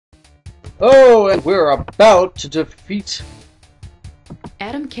Oh, and we're about to defeat...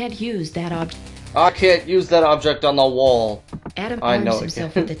 Adam can't use that object. I can't use that object on the wall. Adam I know arms it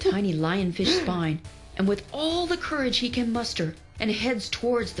himself can. with the tiny lionfish spine, and with all the courage he can muster, and heads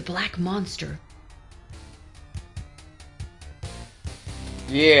towards the black monster.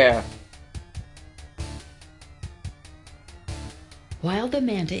 Yeah. While the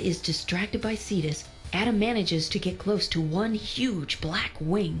manta is distracted by Cetus, Adam manages to get close to one huge black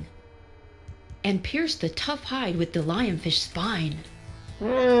wing and pierce the tough hide with the lionfish spine.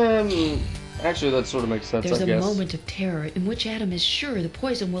 Actually, that sort of makes sense, There's I a guess. moment of terror in which Adam is sure the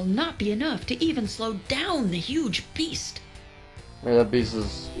poison will not be enough to even slow down the huge beast. Yeah, that beast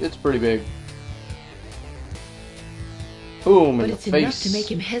is... it's pretty big. Boom, But in the it's face. enough to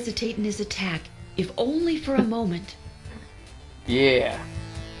make him hesitate in his attack, if only for a moment. Yeah.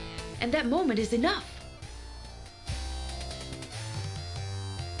 And that moment is enough.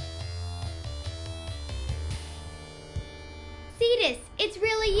 Cetus, it's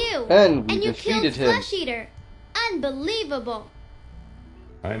really you! And we you defeated killed him. Flesh Eater! Unbelievable!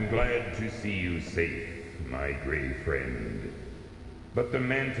 I'm glad to see you safe, my gray friend. But the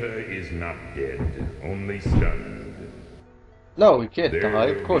manta is not dead, only stunned. No, we can't There die.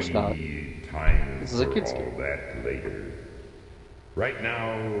 Of will course not. be time This is a for kid's all game. that later. Right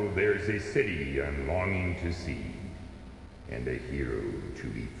now, there's a city I'm longing to see, and a hero to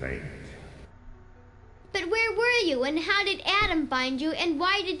be thanked. But where were you, and how did Adam find you, and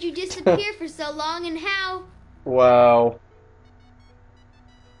why did you disappear for so long, and how... Wow.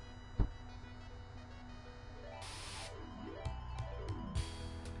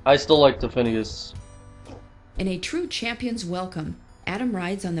 I still like the Phineas. In a true champion's welcome, Adam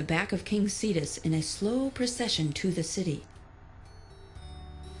rides on the back of King Cetus in a slow procession to the city.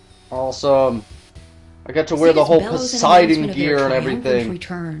 Awesome. I got to wear the Cetus whole bellows an Poseidon announcement of their gear and triumphant everything.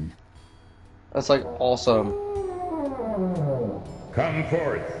 Return. That's like awesome. Come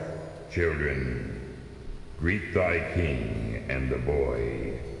forth, children. Greet thy king and the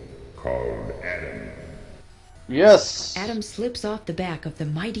boy called Adam. Yes. Adam slips off the back of the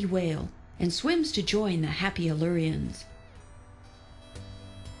mighty whale and swims to join the happy Illyrians.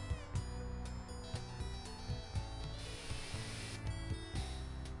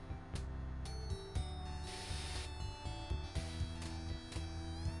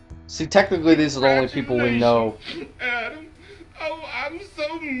 See, technically these are the only people we know. Adam, oh, I'm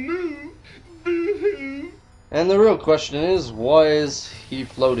so moved. Boo-hoo. And the real question is, why is he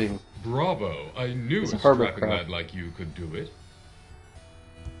floating? Bravo! I knew a It's a hermit strapping crab. lad like you could do it.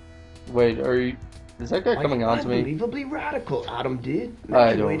 Wait, are you... is that guy coming on to me? Unbelievably radical, Adam did.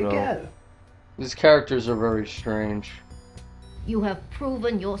 I Major way don't to know. go. These characters are very strange. You have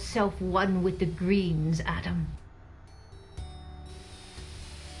proven yourself one with the Greens, Adam.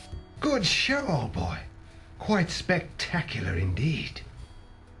 Good show, old boy. Quite spectacular indeed.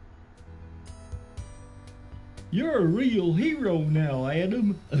 You're a real hero now,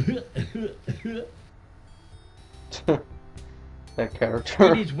 Adam. That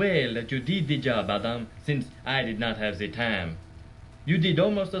character. It is well that you did the job, Adam, since I did not have the time. You did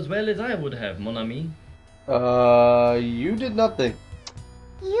almost as well as I would have, mon ami. You did nothing.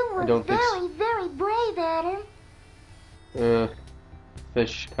 You I were don't think so. very brave, Adam.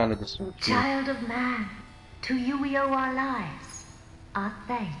 Fish kind of disturbs me. Child of man, to you we owe our lives. Our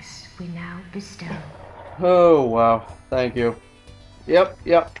thanks we now bestow. Oh, wow. Thank you. Yep.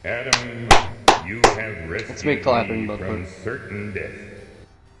 Adam, you have rescued It's me clapping, but- from certain death.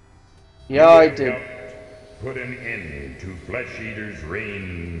 Yeah, I You have did. helped put an end to Flesh Eater's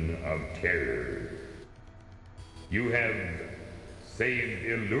reign of terror. You have saved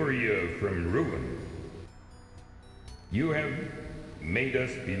Illyria from ruin. You have made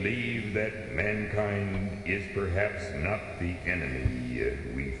us believe that mankind is perhaps not the enemy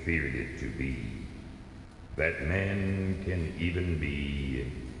we feared it to be. That man can even be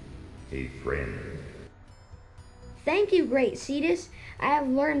a friend. Thank you, great Cetus. I have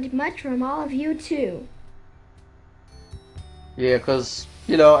learned much from all of you, too. Yeah, because,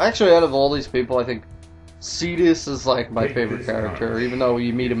 you know, actually out of all these people, I think Cetus is like my Take favorite this character, conch. even though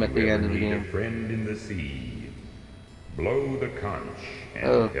you meet him at If the you end of ever the need game. a friend in the sea, blow the conch and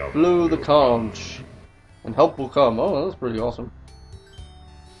help Blew the will conch. And help will come. Oh, that's pretty awesome.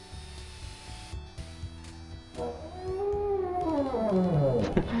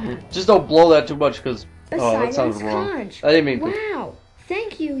 Just don't blow that too much, because... oh, that sounds wrong. Conch. I didn't mean to. Wow.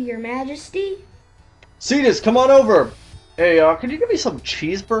 Thank you, your majesty. Cetus, come on over! Hey, can you give me some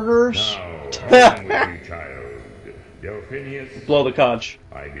cheeseburgers? Now, on with you, child. Delphinius, Blow the conch.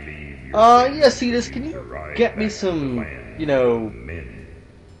 I believe Yes, Cetus, can you arrived get me back to the some, land you know, of men.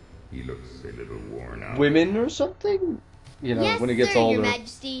 He looks a little worn out. women or something? You know, Yes, when he gets sir, older. Your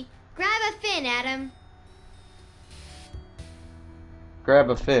Majesty. Grab a fin, Adam. Grab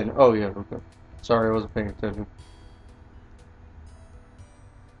a fin. Oh, yeah, okay. Sorry, I wasn't paying attention.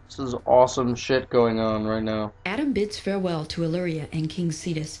 This is awesome shit going on right now. Adam bids farewell to Illyria and King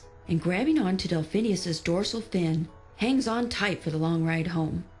Cetus, and grabbing onto Delphinius's dorsal fin, hangs on tight for the long ride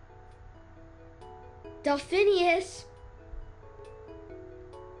home. Delphinius.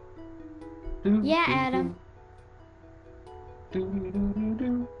 Yeah, Adam.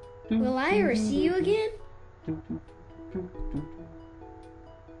 Will I ever see you again?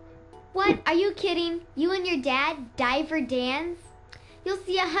 What? Are you kidding? You and your dad, Diver Dans? You'll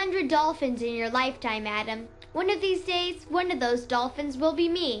see 100 dolphins in your lifetime, Adam. One of these days, one of those dolphins will be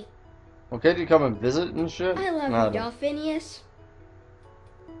me. Okay, can't you come and visit and shit? I love you, Delphinius.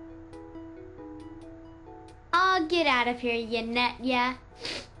 Oh, get out of here, you nut, yeah.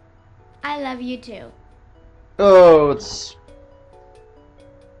 I love you too. Oh, it's...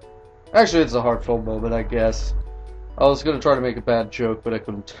 Actually, it's a heartfelt moment, I guess. I was gonna try to make a bad joke, but I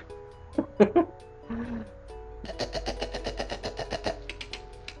couldn't.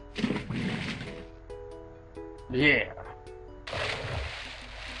 Yeah.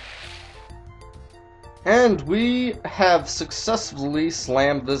 And we have successfully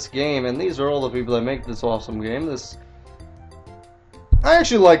slammed this game, and these are all the people that make this awesome game. I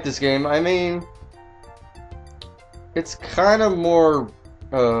actually like this game. I mean, it's kind of more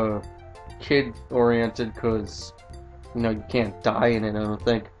kid-oriented because, you know, you can't die in it, I don't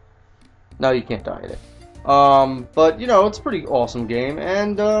think. No, you can't die in it. But, you know, it's a pretty awesome game,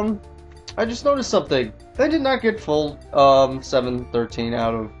 and I just noticed something. They did not get full 713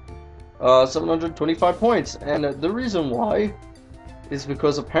 out of 725 points, and the reason why is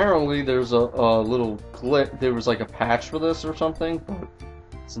because apparently there's a little glitch. There was like a patch for this or something, but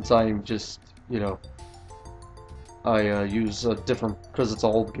since I'm just, you know, I use a different, because it's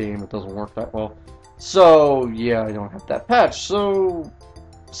an old game, it doesn't work that well. So yeah, I don't have that patch. So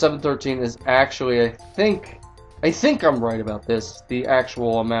 713 is actually, I think I'm right about this, the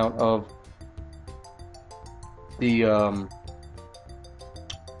actual amount of the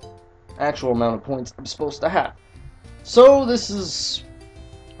actual amount of points I'm supposed to have. So this is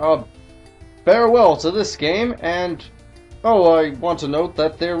farewell to this game, and oh, I want to note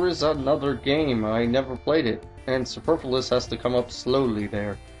that there is another game. I never played it, and Superfluous has to come up slowly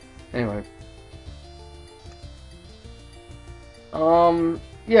there. Anyway.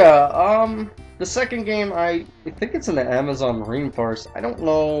 Yeah, the second game, I think it's in the Amazon Rainforest. I don't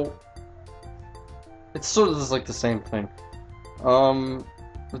know. It's sort of just like the same thing.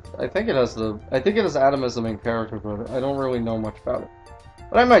 I think it has Adam as the main character, but I don't really know much about it.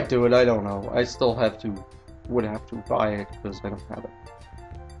 But I might do it, I don't know. I still would have to buy it because I don't have it.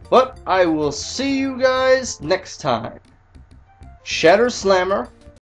 But I will see you guys next time. Shatter Slammer